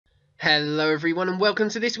Hello everyone and welcome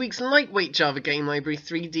to this week's Lightweight Java Game Library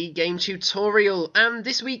 3D game tutorial, and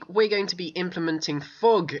this week we're going to be implementing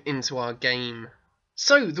fog into our game.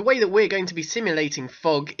 So the way that we're going to be simulating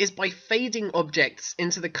fog is by fading objects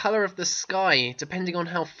into the colour of the sky depending on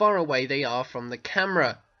how far away they are from the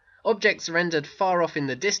camera. Objects rendered far off in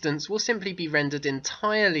the distance will simply be rendered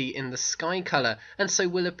entirely in the sky colour and so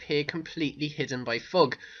will appear completely hidden by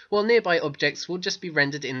fog, while nearby objects will just be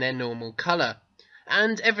rendered in their normal colour.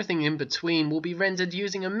 And everything in between will be rendered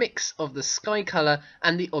using a mix of the sky colour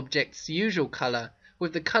and the object's usual colour,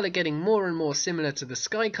 with the colour getting more and more similar to the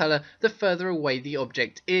sky colour the further away the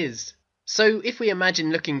object is. So if we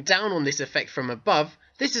imagine looking down on this effect from above,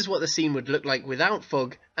 this is what the scene would look like without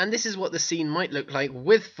fog, and this is what the scene might look like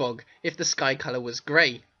with fog if the sky colour was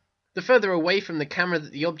grey. The further away from the camera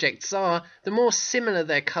that the objects are, the more similar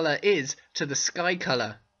their colour is to the sky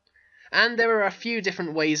colour. And there are a few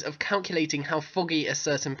different ways of calculating how foggy a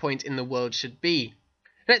certain point in the world should be.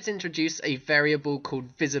 Let's introduce a variable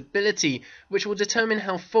called visibility, which will determine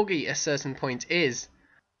how foggy a certain point is.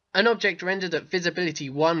 An object rendered at visibility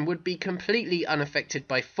 1 would be completely unaffected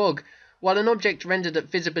by fog, while an object rendered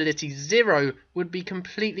at visibility 0 would be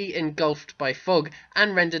completely engulfed by fog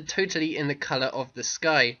and rendered totally in the colour of the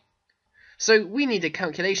sky. So we need a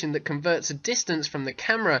calculation that converts a distance from the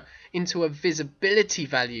camera into a visibility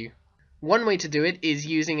value. One way to do it is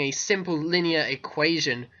using a simple linear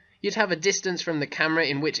equation. You'd have a distance from the camera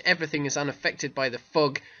in which everything is unaffected by the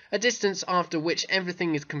fog, a distance after which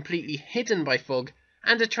everything is completely hidden by fog,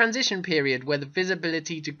 and a transition period where the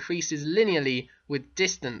visibility decreases linearly with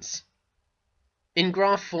distance. In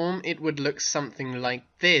graph form it would look something like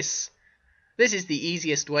this. This is the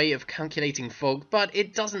easiest way of calculating fog, but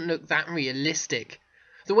it doesn't look that realistic.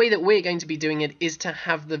 The way that we're going to be doing it is to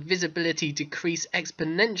have the visibility decrease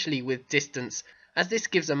exponentially with distance, as this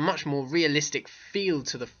gives a much more realistic feel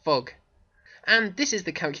to the fog. And this is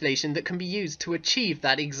the calculation that can be used to achieve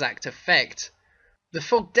that exact effect. The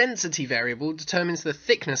fog density variable determines the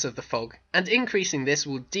thickness of the fog, and increasing this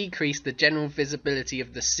will decrease the general visibility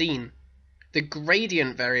of the scene. The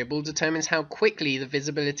gradient variable determines how quickly the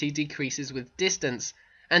visibility decreases with distance,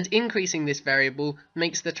 and increasing this variable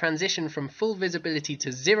makes the transition from full visibility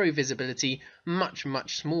to zero visibility much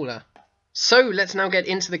smaller. So let's now get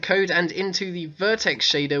into the code and into the Vertex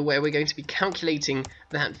Shader, where we're going to be calculating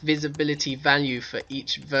that visibility value for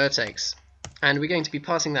each vertex. And we're going to be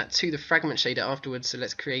passing that to the fragment shader afterwards, so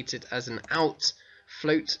let's create it as an out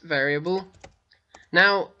float variable.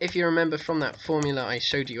 Now, if you remember from that formula I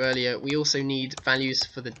showed you earlier, we also need values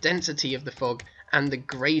for the density of the fog and the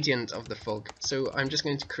gradient of the fog. So I'm just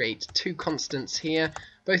going to create two constants here,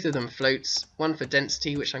 both of them floats, one for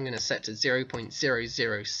density, which I'm going to set to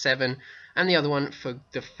 0.007, and the other one for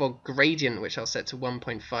the fog gradient, which I'll set to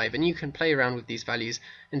 1.5, and you can play around with these values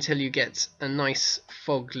until you get a nice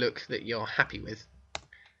fog look that you're happy with.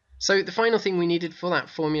 So the final thing we needed for that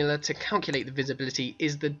formula to calculate the visibility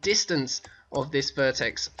is the distance of this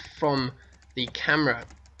vertex from the camera.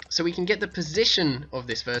 So we can get the position of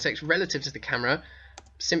this vertex relative to the camera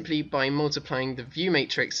simply by multiplying the view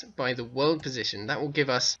matrix by the world position. That will give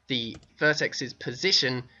us the vertex's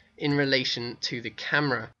position in relation to the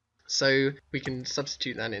camera. So we can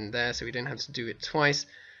substitute that in there so we don't have to do it twice.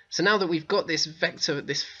 So now that we've got this vector,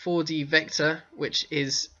 this 4D vector, which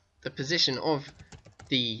is the position of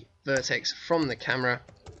the vertex from the camera,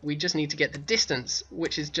 we just need to get the distance,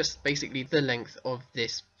 which is just basically the length of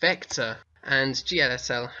this vector. And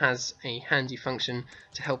GLSL has a handy function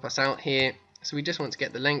to help us out here. So we just want to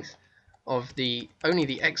get the length of only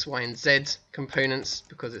the X, Y and Z components,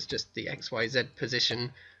 because it's just the X, Y, Z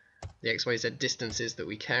position, the X, Y, Z distances that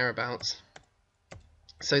we care about.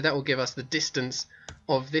 So that will give us the distance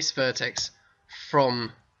of this vertex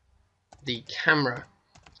from the camera.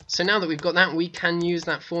 So now that we've got that, we can use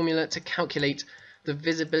that formula to calculate the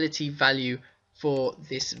visibility value for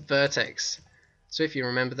this vertex. So if you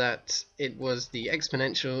remember that, it was the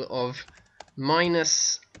exponential of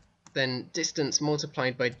minus then distance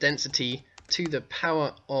multiplied by density to the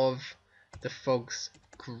power of the fog's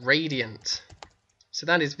gradient. So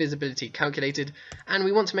that is visibility calculated, and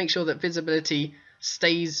we want to make sure that visibility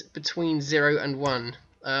stays between 0 and 1.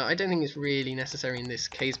 I don't think it's really necessary in this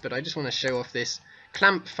case, but I just want to show off this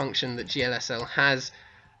clamp function that GLSL has,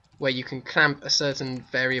 where you can clamp a certain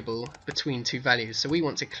variable between two values. So we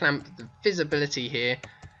want to clamp the visibility here,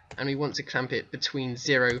 and we want to clamp it between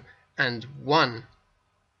 0 and 1.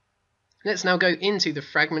 Let's now go into the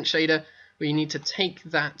fragment shader, where you need to take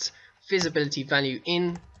that visibility value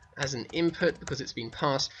in as an input because it's been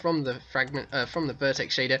passed from the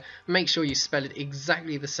vertex shader. Make sure you spell it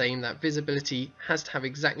exactly the same. That visibility has to have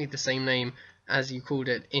exactly the same name as you called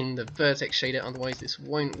it in the Vertex Shader, otherwise this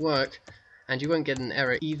won't work, and you won't get an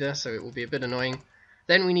error either, so it will be a bit annoying.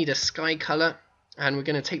 Then we need a sky color, and we're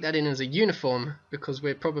going to take that in as a uniform because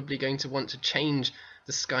we're probably going to want to change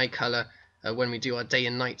the sky color when we do our day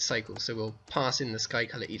and night cycle, so we'll pass in the sky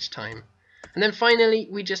color each time. And then finally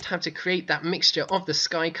we just have to create that mixture of the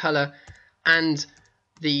sky color and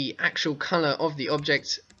the actual color of the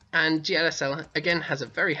object, and GLSL again has a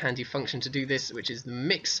very handy function to do this, which is the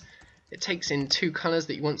mix. It takes in two colors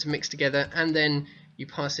that you want to mix together, and then you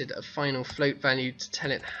pass it a final float value to tell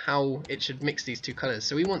it how it should mix these two colors.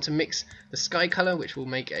 So we want to mix the sky color, which will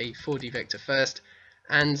make a 4D vector first,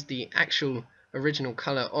 and the actual original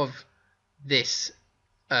color of this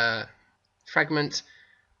fragment,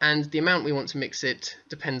 and the amount we want to mix it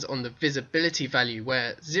depends on the visibility value,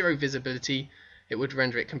 where 0 visibility it would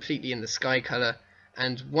render it completely in the sky color,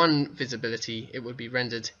 and 1 visibility it would be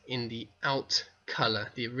rendered in the out color,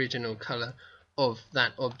 the original color of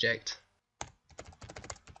that object.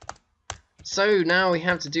 So now we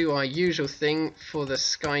have to do our usual thing for the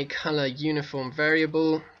sky color uniform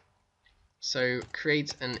variable. So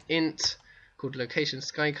create an int called location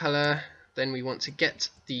sky color, then we want to get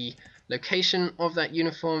the location of that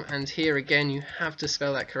uniform, and here again you have to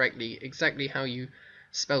spell that correctly, exactly how you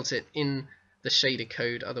spelt it in the shader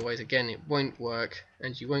code, otherwise again it won't work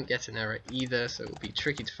and you won't get an error either, so it will be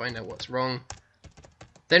tricky to find out what's wrong.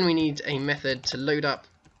 Then we need a method to load up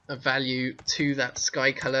a value to that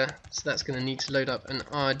sky color, so that's going to need to load up an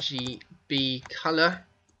RGB color,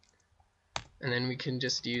 and then we can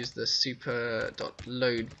just use the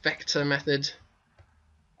super.loadVector method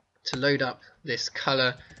to load up this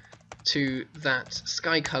color to that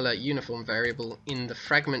sky color uniform variable in the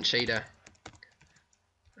fragment shader,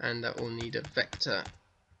 and that will need a vector.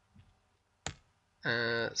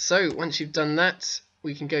 So once you've done that,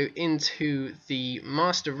 we can go into the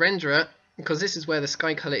master renderer, because this is where the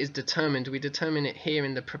sky color is determined. We determine it here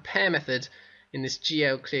in the prepare method in this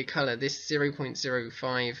GL clear color. This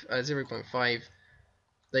 0.5,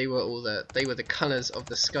 they were the colors of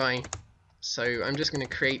the sky. So I'm just going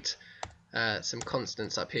to create some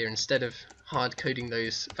constants up here instead of hard coding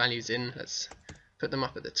those values in. Let's put them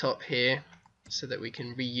up at the top here so that we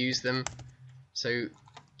can reuse them. So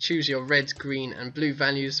choose your red, green and blue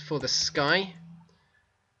values for the sky,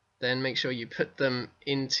 then make sure you put them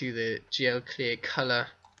into the GL clear color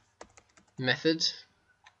method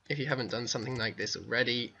if you haven't done something like this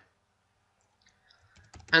already.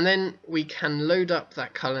 And then we can load up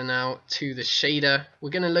that color now to the shader.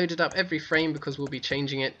 We're going to load it up every frame because we'll be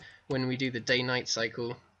changing it when we do the day-night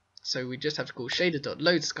cycle. So we just have to call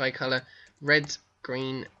shader.load sky color red,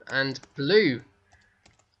 green and blue.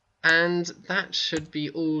 And that should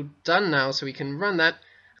be all done now, so we can run that.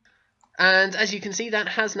 And as you can see, that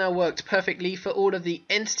has now worked perfectly for all of the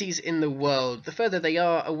entities in the world. The further they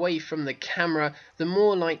are away from the camera, the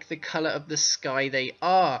more like the color of the sky they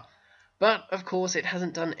are. But of course it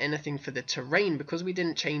hasn't done anything for the terrain because we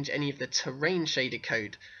didn't change any of the terrain shader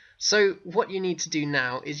code. So what you need to do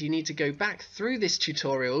now is you need to go back through this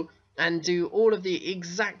tutorial and do all of the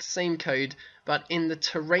exact same code but in the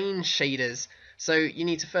terrain shaders. So you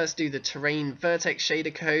need to first do the terrain vertex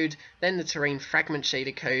shader code, then the terrain fragment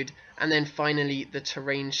shader code, and then finally the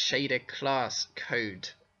terrain shader class code.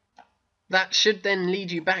 That should then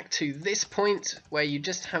lead you back to this point where you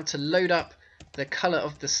just have to load up the color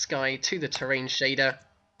of the sky to the terrain shader,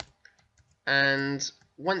 and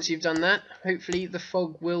once you've done that, hopefully the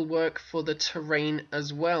fog will work for the terrain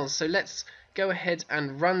as well. So let's go ahead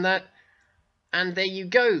and run that, and there you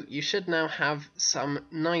go. You should now have some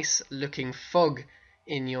nice looking fog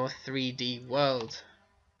in your 3D world.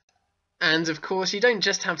 And of course you don't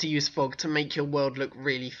just have to use fog to make your world look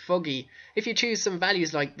really foggy. If you choose some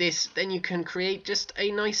values like this, then you can create just a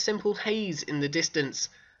nice simple haze in the distance.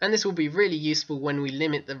 And this will be really useful when we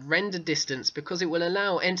limit the render distance because it will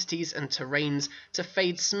allow entities and terrains to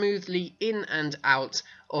fade smoothly in and out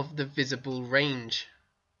of the visible range.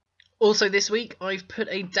 Also this week I've put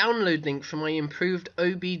a download link for my improved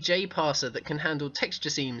OBJ Parser that can handle texture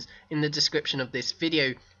seams in the description of this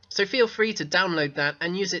video, so feel free to download that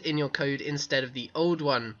and use it in your code instead of the old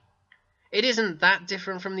one. It isn't that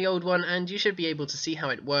different from the old one, and you should be able to see how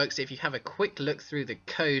it works if you have a quick look through the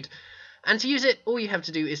code. And to use it, all you have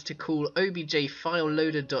to do is to call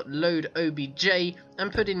objfileloader.loadObj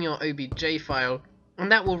and put in your OBJ file,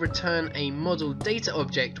 and that will return a model data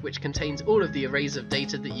object which contains all of the arrays of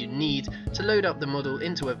data that you need to load up the model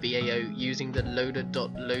into a VAO using the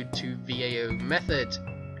loader.loadToVAO method.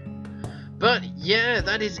 But yeah,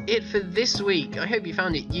 that is it for this week. I hope you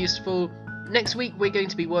found it useful. Next week we're going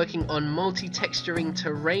to be working on multi-texturing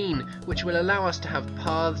terrain, which will allow us to have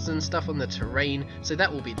paths and stuff on the terrain, so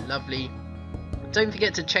that will be lovely. Don't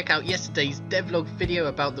forget to check out yesterday's devlog video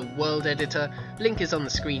about the world editor, link is on the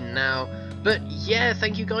screen now. But yeah,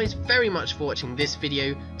 thank you guys very much for watching this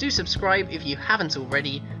video, do subscribe if you haven't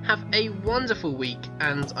already, have a wonderful week,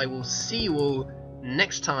 and I will see you all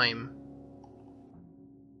next time.